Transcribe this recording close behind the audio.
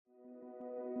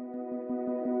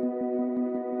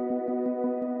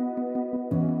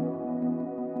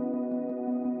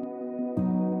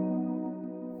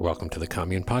welcome to the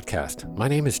Commune Podcast. My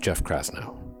name is Jeff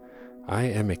Krasno. I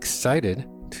am excited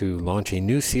to launch a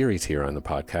new series here on the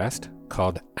podcast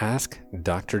called Ask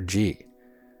Dr. G.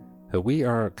 We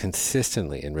are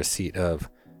consistently in receipt of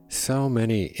so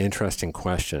many interesting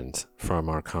questions from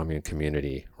our Commune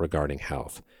community regarding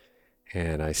health,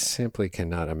 and I simply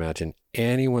cannot imagine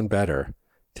anyone better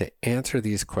to answer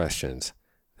these questions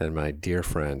than my dear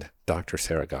friend, Dr.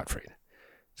 Sarah Gottfried.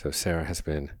 So Sarah has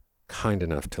been kind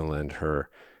enough to lend her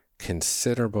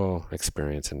considerable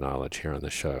experience and knowledge here on the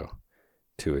show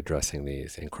to addressing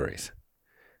these inquiries.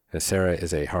 Sarah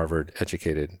is a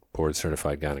Harvard-educated,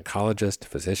 board-certified gynecologist,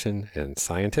 physician, and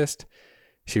scientist.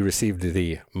 She received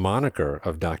the moniker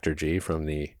of Dr. G from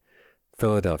the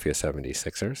Philadelphia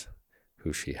 76ers,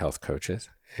 who she health coaches,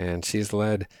 and she's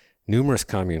led numerous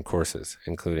Commune courses,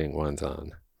 including ones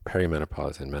on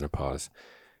perimenopause and menopause,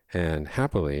 and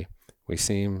happily, we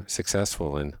seem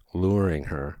successful in luring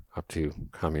her up to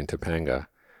Commune Topanga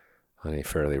on a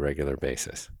fairly regular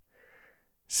basis.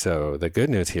 So the good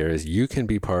news here is you can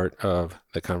be part of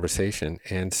the conversation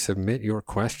and submit your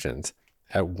questions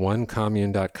at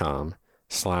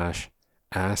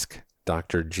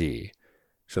onecommune.com/askdrg.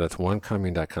 So that's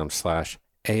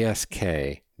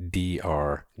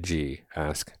onecommune.com/ASKDRG,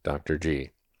 Ask Dr.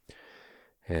 G.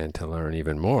 And to learn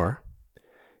even more,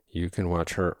 you can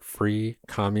watch her free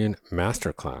Commune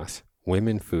masterclass,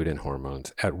 Women, Food, and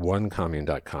Hormones, at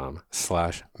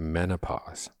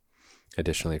onecommune.com/menopause.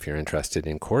 Additionally, if you're interested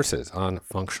in courses on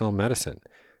functional medicine,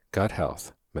 gut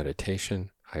health,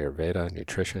 meditation, Ayurveda,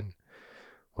 nutrition,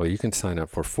 well, you can sign up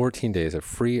for 14 days of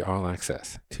free all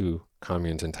access to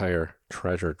Commune's entire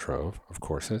treasure trove of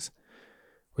courses,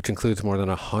 which includes more than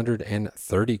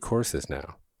 130 courses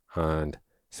now on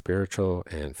spiritual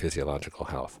and physiological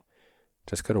health.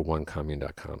 Just go to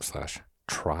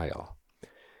onecommune.com/trial.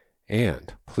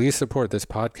 And please support this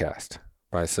podcast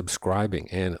by subscribing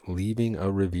and leaving a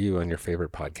review on your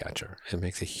favorite podcatcher. It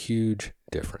makes a huge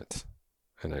difference,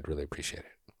 and I'd really appreciate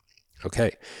it.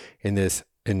 Okay, in this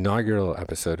inaugural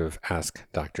episode of Ask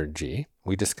Dr. G,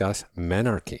 we discuss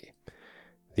menarche,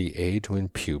 the age when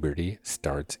puberty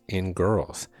starts in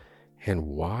girls, and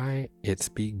why it's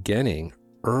beginning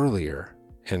earlier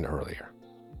and earlier.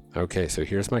 Okay, so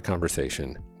here's my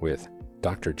conversation with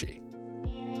Dr. G.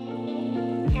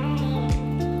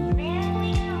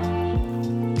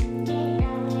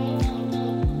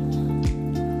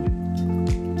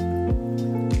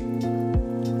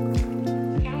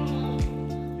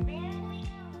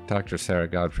 Dr. Sarah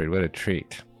Gottfried, what a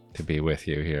treat to be with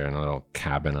you here in a little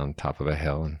cabin on top of a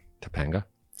hill in Topanga.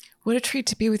 What a treat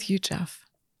to be with you, Jeff.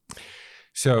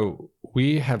 So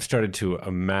we have started to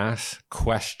amass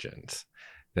questions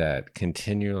that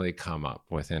continually come up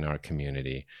within our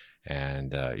community.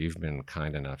 And you've been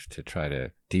kind enough to try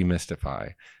to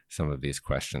demystify some of these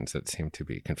questions that seem to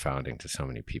be confounding to so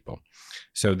many people.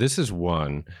 So this is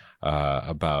one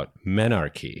about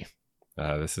menarche.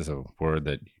 This is a word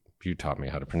that you taught me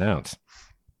how to pronounce.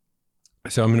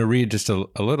 So I'm going to read just a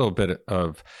little bit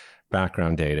of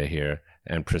background data here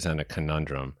and present a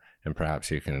conundrum, and perhaps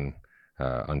you can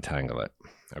untangle it.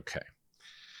 Okay.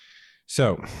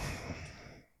 So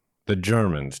the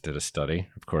Germans did a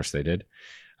study, of course they did,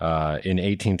 in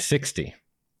 1860.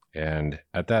 And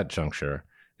at that juncture,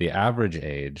 the average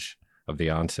age of the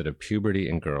onset of puberty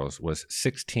in girls was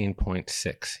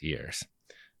 16.6 years.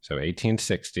 So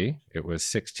 1860, it was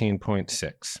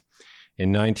 16.6.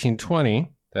 In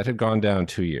 1920, that had gone down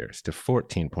 2 years to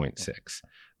 14.6.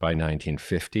 By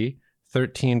 1950,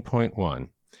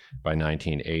 13.1. By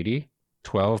 1980,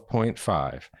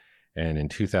 12.5. And in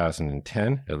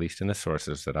 2010, at least in the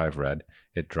sources that I've read,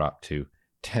 it dropped to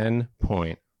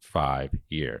 10.5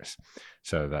 years.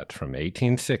 So that's from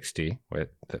 1860,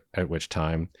 at which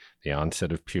time the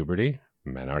onset of puberty,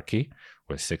 menarche,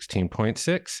 was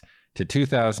 16.6, to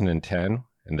 2010,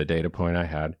 and the data point I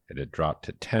had, it had dropped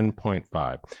to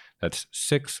 10.5. That's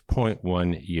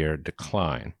 6.1 year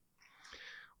decline.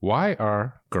 Why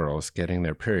are girls getting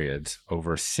their periods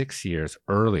over 6 years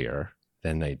earlier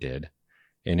than they did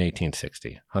in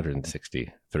 1860,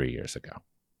 163 years ago?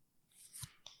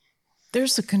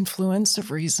 There's a confluence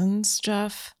of reasons,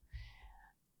 Jeff.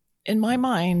 In my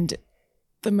mind,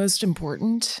 the most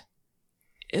important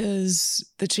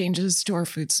is the changes to our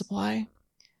food supply,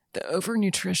 the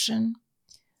overnutrition,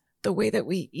 the way that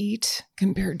we eat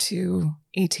compared to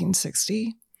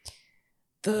 1860,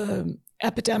 the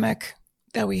epidemic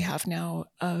that we have now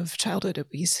of childhood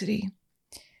obesity.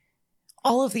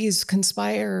 All of these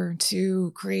conspire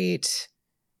to create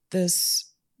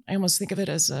this, I almost think of it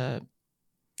as the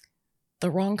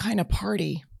wrong kind of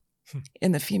party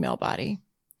in the female body,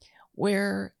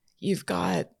 where you've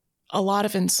got a lot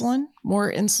of insulin,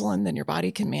 more insulin than your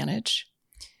body can manage.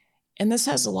 And this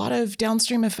has a lot of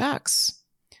downstream effects,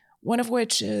 one of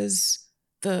which is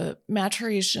the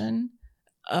maturation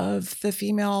of the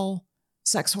female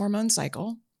sex hormone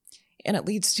cycle, and it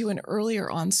leads to an earlier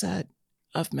onset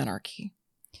of menarche.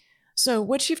 So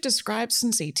what you've described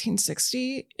since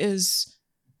 1860 is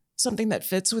something that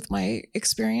fits with my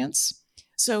experience.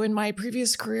 So in my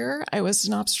previous career, I was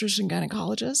an obstetrician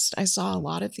gynecologist. I saw a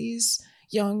lot of these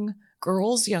young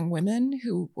girls, young women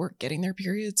who were getting their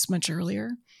periods much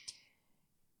earlier.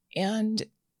 And,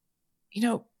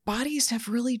 bodies have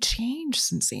really changed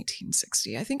since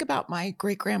 1860. I think about my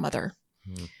great-grandmother,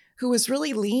 who was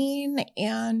really lean,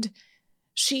 and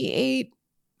she ate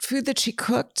food that she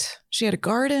cooked. She had a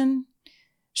garden.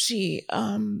 She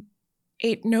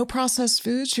ate no processed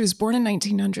food. She was born in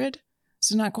 1900,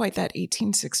 so not quite that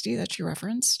 1860 that you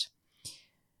referenced.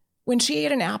 When she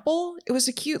ate an apple, it was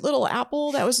a cute little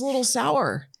apple that was a little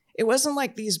sour. It wasn't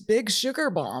like these big sugar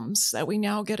bombs that we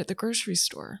now get at the grocery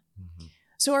store. Mm-hmm.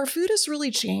 So our food has really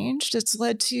changed. It's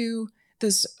led to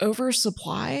this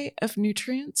oversupply of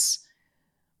nutrients.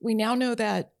 We now know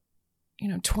that,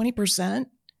 20%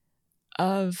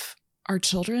 of our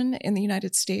children in the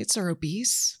United States are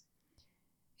obese.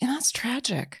 And that's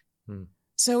tragic.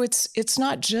 So it's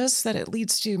not just that it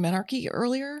leads to menarche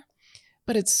earlier,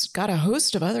 but it's got a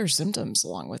host of other symptoms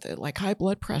along with it, like high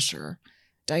blood pressure,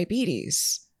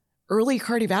 diabetes, early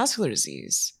cardiovascular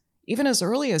disease, even as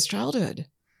early as childhood.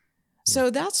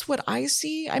 So that's what I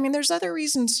see. I mean, there's other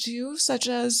reasons too, such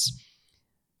as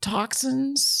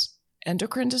toxins,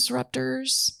 endocrine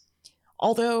disruptors.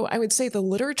 Although I would say the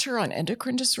literature on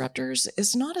endocrine disruptors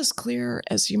is not as clear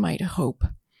as you might hope.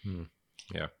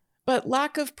 Yeah. But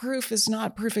lack of proof is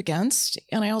not proof against.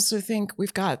 And I also think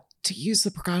we've got to use the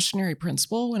precautionary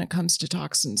principle when it comes to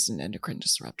toxins and endocrine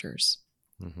disruptors.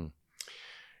 Mm-hmm.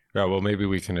 Yeah, well, maybe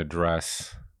we can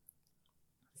address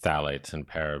phthalates and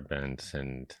parabens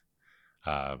and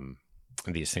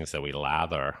these things that we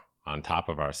lather on top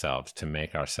of ourselves to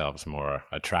make ourselves more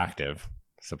attractive,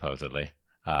 supposedly,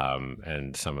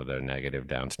 and some of their negative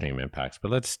downstream impacts.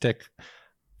 But let's stick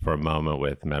for a moment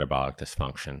with metabolic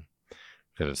dysfunction,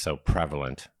 because it's so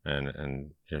prevalent,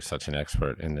 and you're such an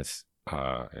expert in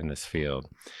this field.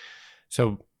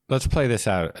 So let's play this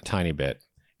out a tiny bit.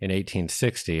 In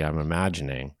 1860, I'm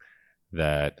imagining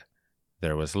that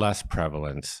there was less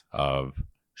prevalence of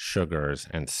sugars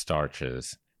and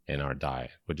starches in our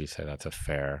diet. Would you say that's a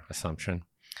fair assumption?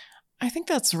 I think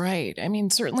that's right. I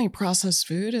mean, certainly processed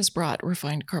food has brought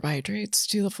refined carbohydrates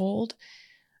to the fold.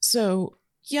 So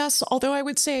yes, although I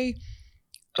would say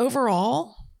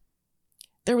overall,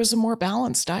 there was a more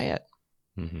balanced diet.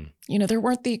 Mm-hmm. There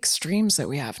weren't the extremes that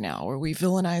we have now where we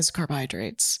villainize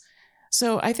carbohydrates.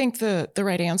 So I think the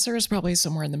right answer is probably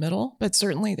somewhere in the middle, but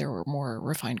certainly there were more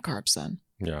refined carbs then.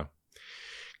 Yeah.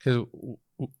 Because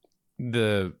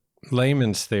the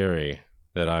layman's theory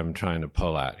that I'm trying to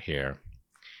pull at here,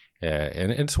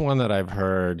 and it's one that I've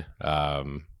heard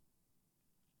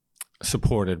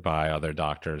supported by other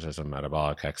doctors. As a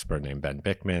metabolic expert named Ben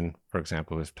Bickman, for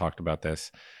example, who's talked about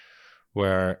this,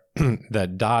 where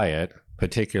that diet,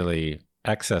 particularly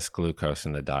excess glucose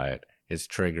in the diet, is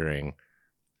triggering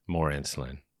more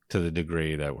insulin to the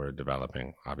degree that we're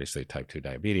developing, obviously, type 2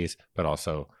 diabetes, but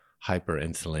also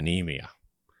hyperinsulinemia.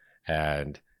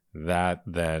 And that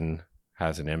then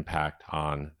has an impact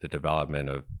on the development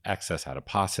of excess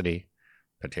adiposity,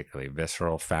 particularly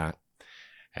visceral fat.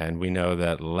 And we know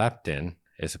that leptin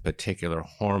is a particular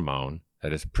hormone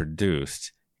that is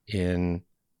produced in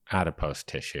adipose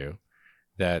tissue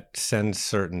that sends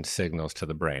certain signals to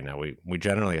the brain. Now, we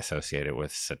generally associate it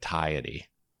with satiety.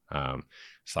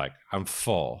 It's like, I'm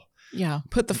full. Yeah,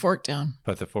 put the fork down.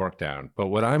 Put the fork down. But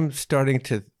what I'm starting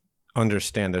to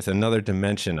understand, there's another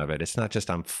dimension of it. It's not just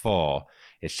I'm full.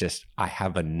 It's just I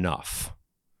have enough.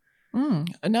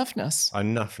 Enoughness.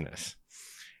 Enoughness.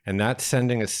 And that's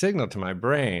sending a signal to my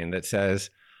brain that says,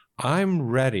 I'm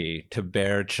ready to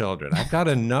bear children. I've got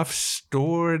enough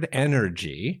stored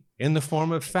energy in the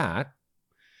form of fat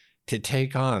to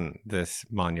take on this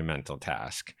monumental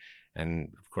task. And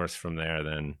of course, from there,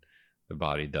 then the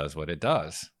body does what it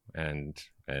does and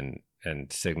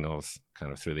signals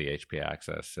kind of through the HPA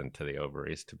axis and to the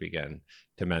ovaries to begin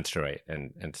to menstruate,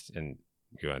 and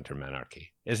you enter menarche.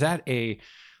 Is that a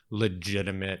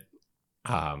legitimate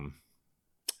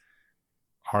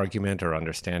argument or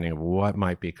understanding of what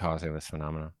might be causing this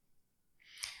phenomenon?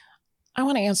 I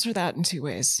want to answer that in two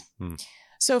ways.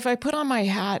 So if I put on my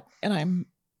hat and I'm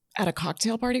at a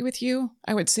cocktail party with you,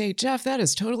 I would say, Jeff, that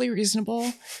is totally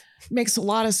reasonable. Makes a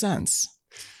lot of sense.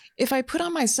 If I put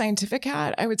on my scientific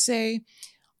hat, I would say,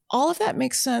 all of that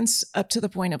makes sense up to the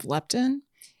point of leptin.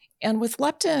 And with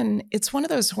leptin, it's one of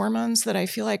those hormones that I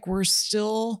feel like we're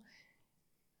still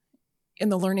in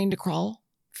the learning to crawl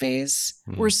phase.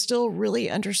 We're still really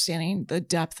understanding the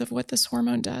depth of what this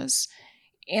hormone does.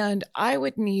 And I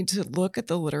would need to look at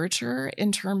the literature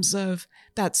in terms of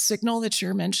that signal that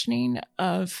you're mentioning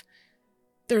of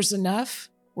there's enough,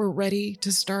 we're ready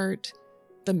to start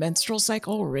the menstrual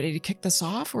cycle, we're ready to kick this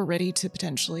off, we're ready to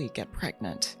potentially get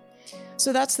pregnant.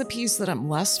 So that's the piece that I'm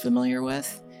less familiar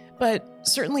with, but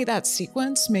certainly that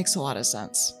sequence makes a lot of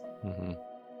sense. Mm-hmm.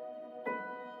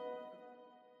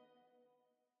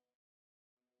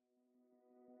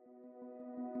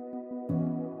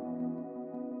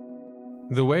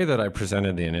 The way that I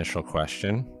presented the initial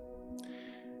question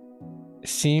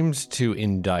seems to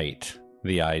indict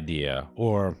the idea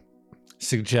or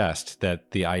suggest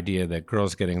that the idea that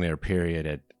girls getting their period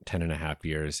at 10 and a half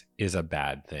years is a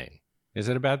bad thing. Is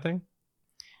it a bad thing?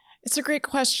 It's a great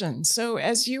question. So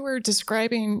as you were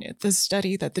describing the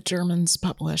study that the Germans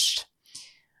published,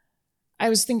 I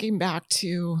was thinking back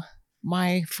to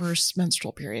my first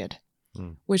menstrual period,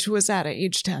 which was at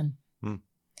age 10.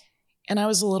 And I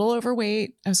was a little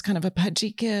overweight. I was kind of a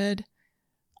pudgy kid.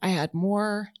 I had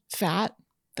more fat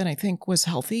than I think was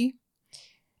healthy.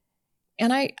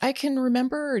 And I can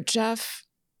remember, Jeff,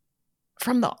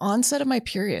 from the onset of my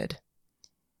period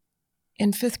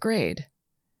in 5th grade,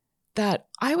 that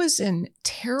I was in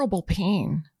terrible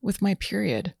pain with my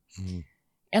period.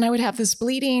 And I would have this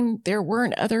bleeding. There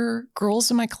weren't other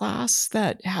girls in my class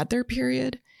that had their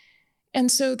period. And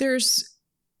so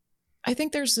I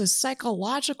think there's a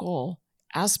psychological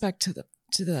aspect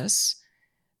to this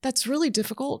that's really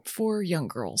difficult for young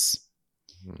girls.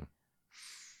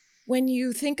 When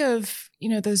you think of, the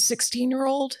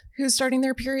 16-year-old who's starting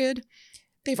their period,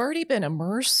 they've already been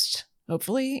immersed,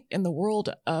 hopefully, in the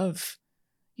world of,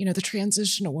 the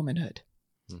transition to womanhood.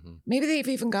 Maybe they've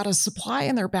even got a supply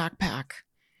in their backpack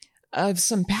of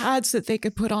some pads that they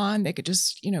could put on. They could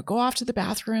just, go off to the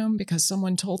bathroom because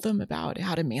someone told them about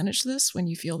how to manage this when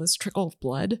you feel this trickle of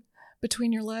blood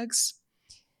between your legs.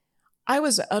 I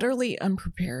was utterly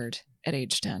unprepared at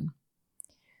age 10.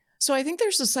 So I think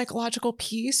there's a psychological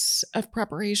piece of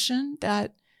preparation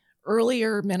that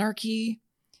earlier menarche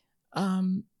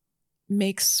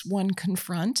makes one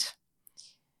confront.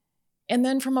 And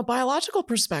then from a biological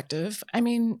perspective,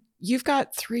 you've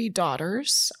got 3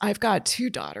 daughters. I've got 2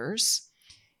 daughters.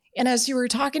 And as you were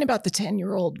talking about the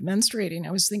 10-year-old menstruating,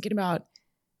 I was thinking about,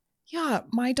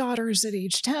 my daughters at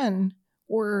age 10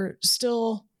 were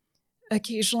still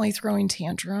occasionally throwing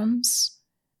tantrums.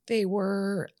 They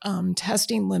were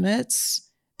testing limits.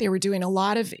 They were doing a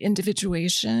lot of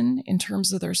individuation in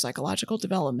terms of their psychological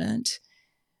development.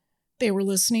 They were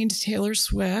listening to Taylor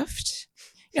Swift.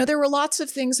 There were lots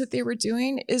of things that they were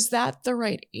doing. Is that the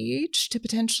right age to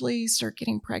potentially start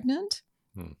getting pregnant?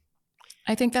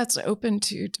 I think that's open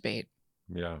to debate.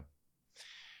 Yeah,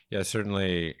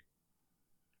 certainly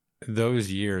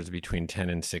those years between 10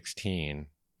 and 16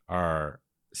 are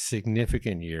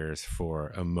significant years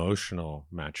for emotional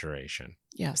maturation.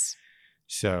 Yes.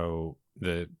 So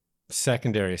the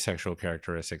secondary sexual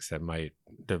characteristics that might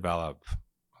develop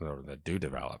or that do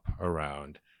develop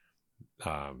around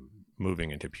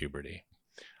moving into puberty.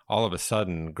 All of a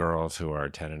sudden, girls who are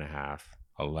 10 and a half,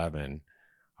 11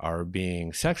 are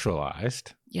being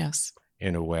sexualized. Yes.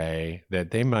 In a way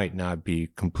that they might not be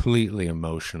completely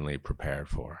emotionally prepared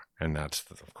for. And that's,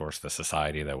 of course, the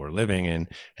society that we're living in.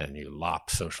 And you lop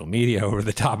social media over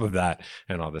the top of that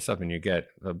and all this stuff. And you get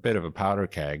a bit of a powder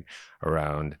keg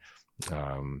around,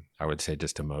 I would say,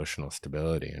 just emotional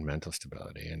stability and mental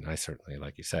stability. And I certainly,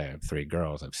 like you say, I have 3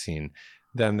 girls. I've seen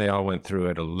them. They all went through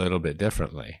it a little bit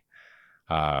differently.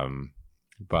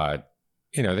 But,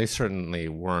 they certainly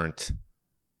weren't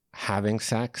having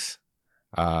sex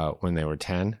when they were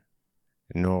 10,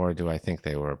 nor do I think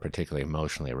they were particularly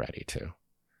emotionally ready to.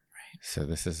 Right. So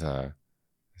this is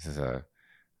an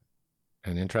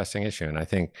interesting issue. And I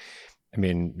think,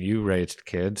 you raised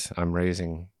kids, I'm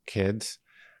raising kids.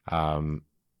 In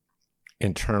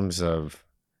terms of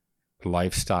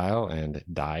lifestyle and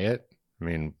diet,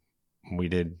 we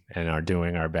did and are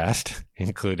doing our best,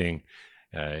 including,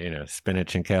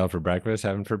 spinach and kale for breakfast,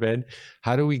 heaven forbid.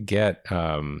 How do we get,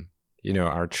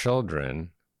 our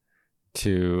children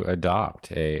to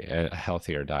adopt a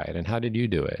healthier diet? And how did you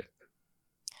do it?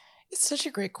 It's such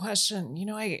a great question.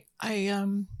 I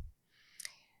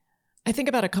think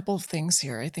about a couple of things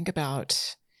here. I think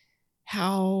about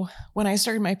how when I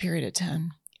started my period at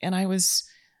 10, and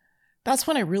that's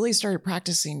when I really started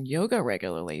practicing yoga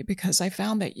regularly, because I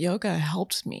found that yoga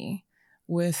helped me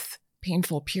with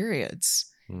painful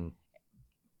periods.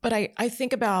 But I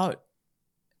think about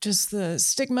just the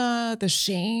stigma, the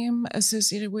shame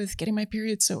associated with getting my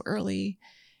period so early.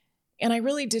 And I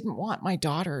really didn't want my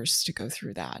daughters to go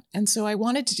through that. And so I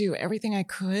wanted to do everything I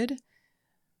could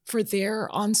for their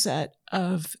onset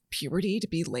of puberty to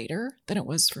be later than it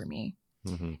was for me.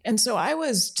 Mm-hmm. And so I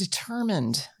was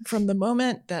determined from the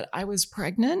moment that I was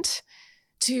pregnant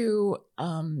to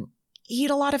eat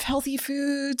a lot of healthy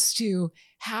foods, to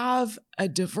have a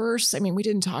diverse, I mean, we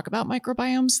didn't talk about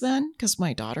microbiomes then because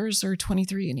my daughters are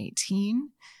 23 and 18.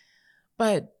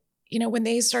 But, you know, when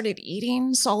they started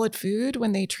eating solid food,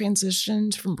 when they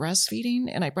transitioned from breastfeeding,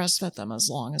 and I breastfed them as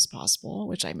long as possible,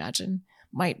 which I imagine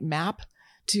might map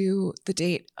to the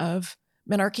date of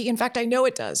menarche. In fact, I know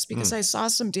it does because I saw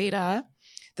some data.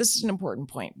 This is an important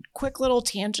point. Quick little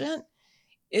tangent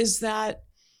is that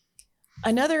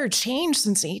another change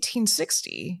since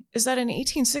 1860 is that in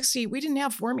 1860, we didn't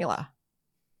have formula.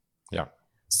 Yeah.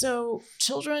 So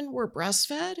children were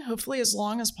breastfed, hopefully as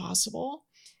long as possible.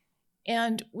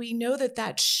 And we know that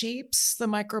that shapes the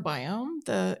microbiome,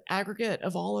 the aggregate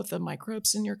of all of the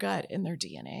microbes in your gut in their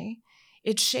DNA.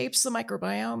 It shapes the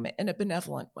microbiome in a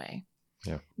benevolent way.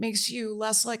 Yeah. Makes you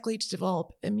less likely to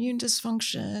develop immune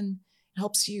dysfunction,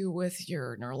 helps you with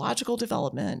your neurological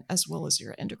development as well as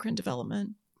your endocrine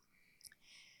development.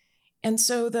 And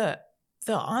so the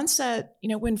onset, you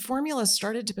know, when formula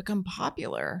started to become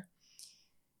popular,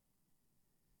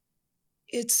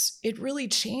 it really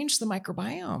changed the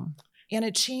microbiome, and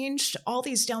it changed all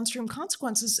these downstream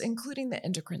consequences, including the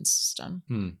endocrine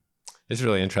system. It's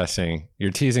really interesting.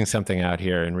 You're teasing something out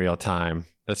here in real time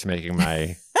that's making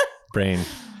my brain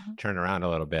turn around a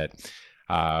little bit.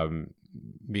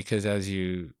 Because as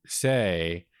you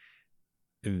say,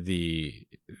 the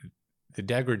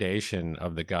degradation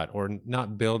of the gut, or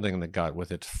not building the gut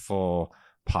with its full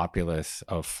populace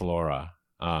of flora,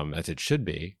 as it should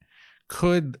be,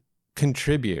 could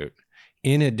contribute,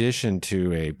 in addition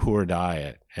to a poor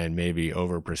diet and maybe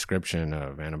overprescription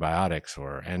of antibiotics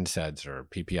or NSAIDs or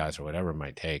PPIs or whatever it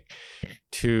might take,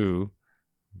 to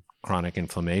chronic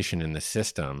inflammation in the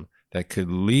system that could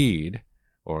lead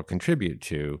or contribute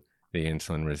to the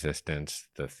insulin resistance,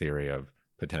 the theory of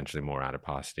potentially more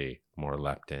adiposity, more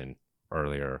leptin,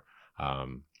 earlier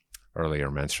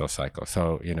menstrual cycle.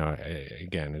 So, you know,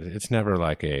 again, it's never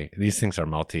like these things are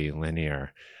multilinear,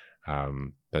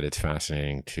 but it's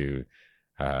fascinating to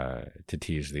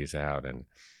tease these out. And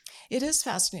it is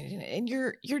fascinating. And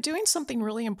you're doing something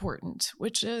really important,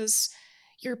 which is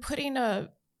you're putting a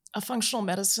functional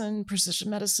medicine, precision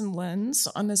medicine lens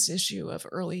on this issue of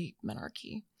early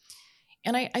menarche.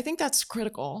 And I think that's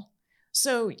critical.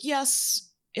 So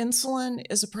yes, insulin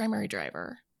is a primary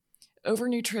driver.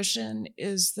 Overnutrition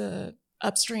is the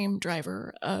upstream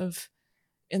driver of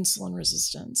insulin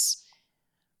resistance.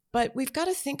 But we've got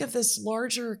to think of this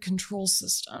larger control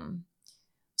system.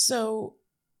 So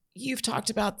you've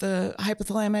talked about the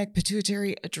hypothalamic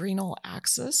pituitary adrenal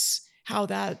axis, how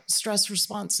that stress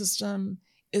response system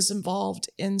is involved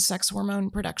in sex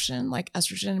hormone production, like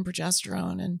estrogen and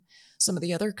progesterone, and some of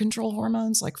the other control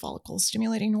hormones like follicle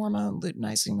stimulating hormone,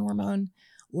 luteinizing hormone,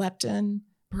 leptin,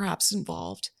 perhaps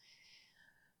involved.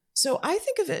 So I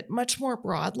think of it much more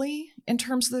broadly in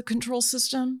terms of the control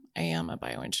system. I am a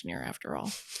bioengineer after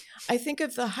all. I think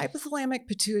of the hypothalamic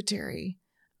pituitary,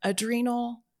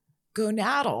 adrenal,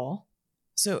 gonadal,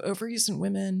 so ovaries in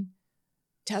women,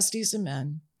 testes in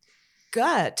men,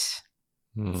 gut,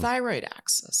 thyroid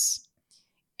axis.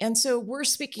 And so we're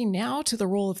speaking now to the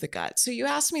role of the gut. So you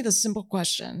asked me the simple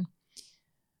question,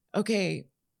 okay,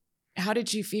 how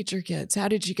did you feed your kids? How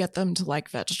did you get them to like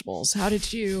vegetables? How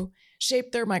did you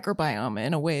shape their microbiome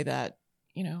in a way that,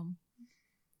 you know,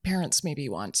 parents maybe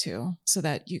want to, so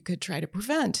that you could try to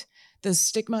prevent the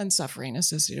stigma and suffering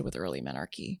associated with early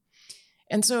menarche?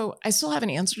 And so I still have an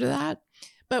answer to that.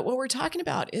 But what we're talking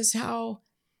about is how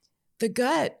the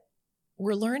gut,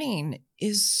 we're learning,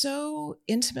 is so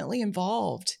intimately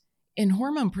involved in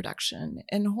hormone production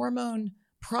and hormone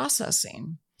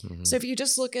processing. Mm-hmm. So if you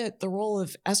just look at the role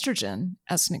of estrogen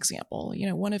as an example, you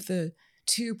know, one of the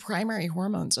two primary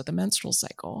hormones of the menstrual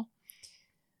cycle,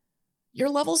 your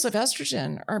levels of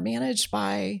estrogen are managed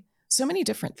by so many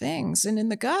different things. And in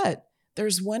the gut,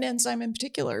 there's one enzyme in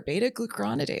particular,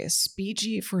 beta-glucuronidase,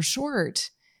 BG for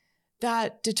short,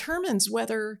 that determines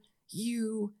whether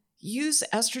you use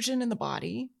estrogen in the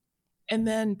body and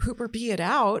then poop or pee it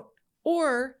out,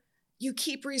 or you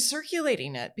keep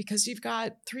recirculating it because you've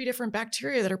got 3 different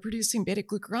bacteria that are producing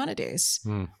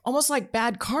beta-glucuronidase, almost like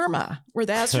bad karma, where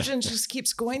the estrogen just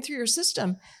keeps going through your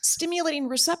system, stimulating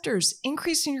receptors,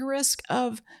 increasing your risk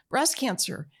of breast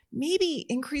cancer, maybe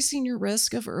increasing your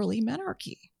risk of early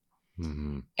menarche.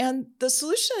 And the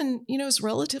solution, is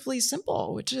relatively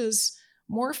simple, which is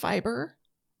more fiber.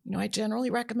 I generally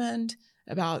recommend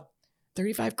about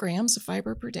 35 grams of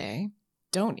fiber per day.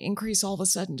 Don't increase all of a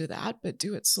sudden to that, but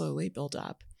do it slowly, build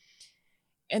up.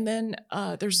 And then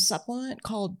there's a supplement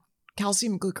called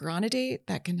calcium glucuronidate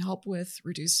that can help with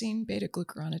reducing beta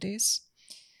glucuronidase.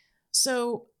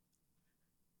 So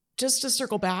just to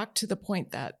circle back to the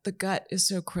point that the gut is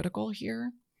so critical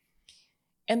here.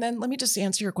 And then let me just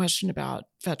answer your question about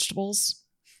vegetables,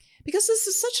 because this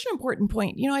is such an important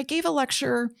point. I gave a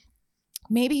lecture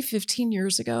maybe 15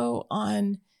 years ago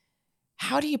on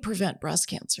how do you prevent breast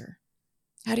cancer?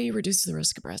 How do you reduce the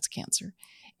risk of breast cancer?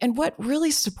 And what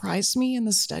really surprised me in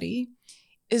the study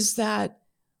is that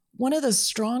one of the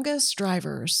strongest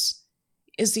drivers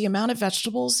is the amount of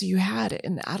vegetables you had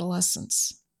in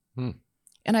adolescence.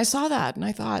 And I saw that and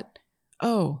I thought,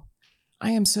 oh,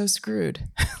 I am so screwed.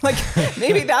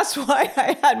 Maybe that's why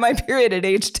I had my period at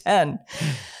age 10.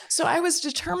 So I was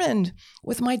determined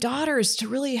with my daughters to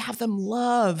really have them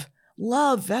love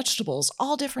vegetables,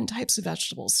 all different types of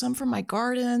vegetables, some from my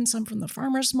garden, some from the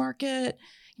farmer's market.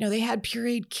 They had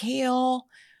pureed kale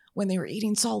when they were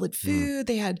eating solid food.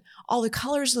 They had all the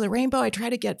colors of the rainbow. I try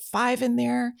to get 5 in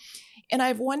there. And I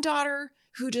have one daughter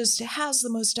who just has the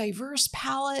most diverse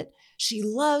palate. She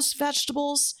loves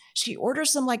vegetables. She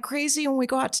orders them like crazy when we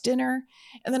go out to dinner.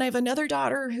 And then I have another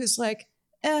daughter who's like,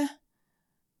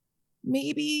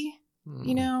 maybe,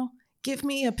 give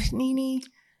me a panini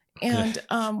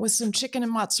and with some chicken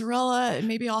and mozzarella, and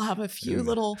maybe I'll have a few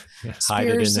little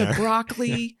spears of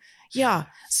broccoli. Yeah.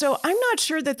 So I'm not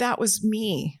sure that was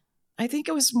me. I think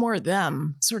it was more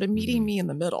them sort of meeting me in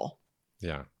the middle.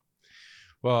 Yeah.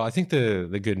 Well, I think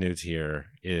the good news here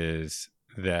is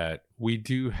that we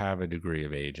do have a degree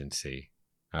of agency,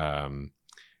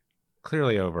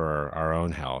 clearly over our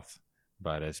own health.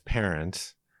 But as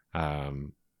parents, I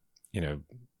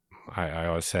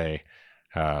always say,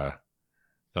 they'll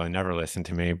never listen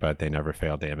to me, but they never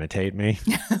fail to imitate me.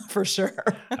 For sure.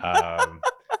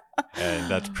 And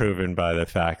that's proven by the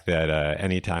fact that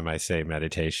anytime I say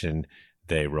meditation,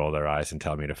 they roll their eyes and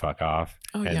tell me to fuck off.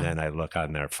 Then I look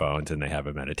on their phones and they have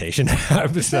a meditation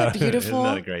app. Isn't that beautiful? Isn't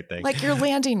that a great thing? Like you're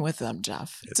landing with them,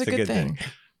 Jeff. It's a good thing.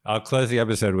 I'll close the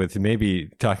episode with maybe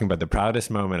talking about the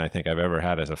proudest moment I think I've ever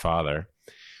had as a father,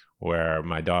 where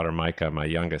my daughter, Micah, my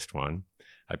youngest one,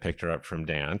 I picked her up from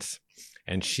dance.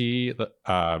 And she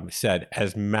said,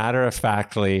 as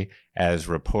matter-of-factly as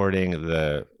reporting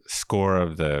the score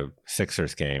of the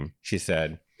Sixers game, she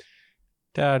said,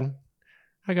 "Dad,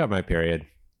 I got my period."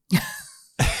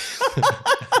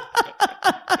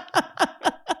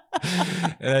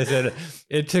 And I said,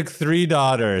 it took 3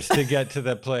 daughters to get to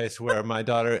the place where my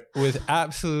daughter was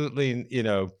absolutely,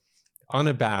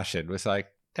 unabashed, was like,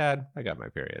 "Dad, I got my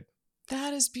period."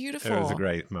 That is beautiful. It was a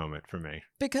great moment for me.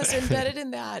 Because embedded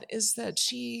in that is that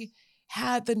she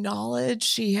had the knowledge,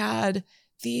 she had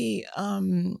the,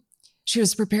 she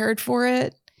was prepared for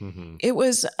it. Mm-hmm. It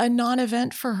was a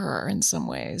non-event for her in some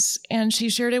ways. And she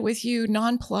shared it with you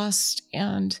nonplussed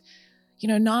and,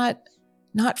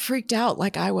 not freaked out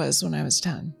like I was when I was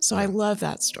 10. So I love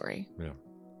that story. Yeah.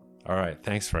 All right.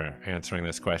 Thanks for answering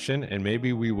this question. And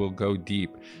maybe we will go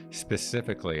deep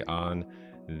specifically on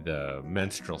the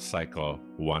menstrual cycle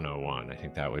 101. I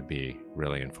think that would be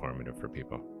really informative for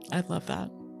people. I'd love that.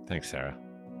 Thanks, Sarah.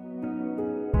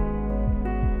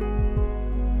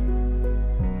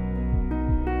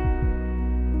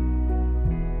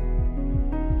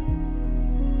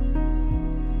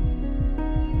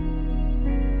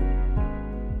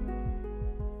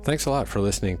 Thanks a lot for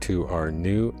listening to our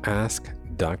new Ask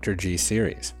Dr. G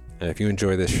series. And if you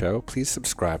enjoy this show, please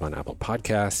subscribe on Apple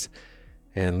Podcasts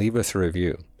and leave us a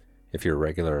review. If you're a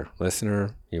regular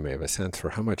listener, you may have a sense for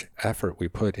how much effort we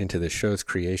put into the show's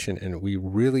creation, and we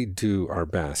really do our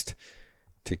best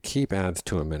to keep ads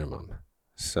to a minimum.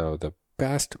 So the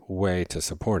best way to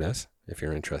support us, if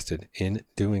you're interested in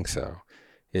doing so,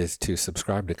 is to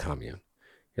subscribe to Commune.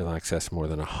 You'll access more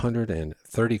than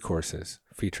 130 courses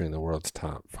featuring the world's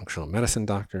top functional medicine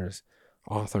doctors,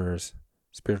 authors,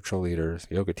 spiritual leaders,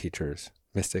 yoga teachers,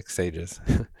 mystics, sages.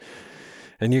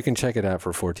 And you can check it out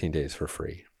for 14 days for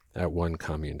free at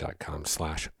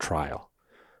onecommune.com/trial.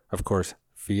 Of course,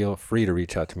 feel free to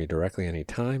reach out to me directly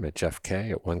anytime at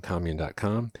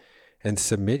jeffk@onecommune.com and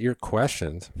submit your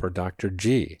questions for Dr.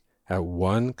 G at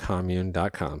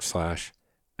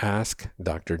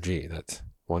onecommune.com/askdrg. That's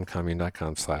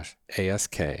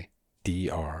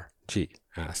onecommune.com/askdrg.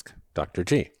 Ask Dr.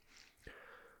 G.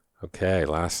 Okay,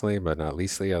 lastly but not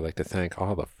leastly, I'd like to thank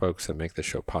all the folks that make the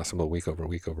show possible week over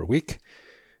week over week,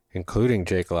 including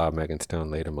Jake Laub, Megan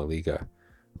Stone, Leda Maliga,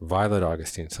 Violet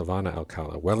Augustine, Silvana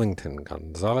Alcala, Wellington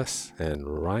Gonzalez, and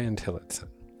Ryan Tillotson.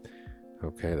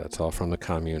 Okay, that's all from the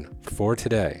commune for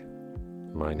today.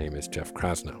 My name is Jeff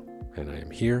Krasno, and I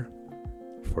am here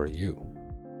for you.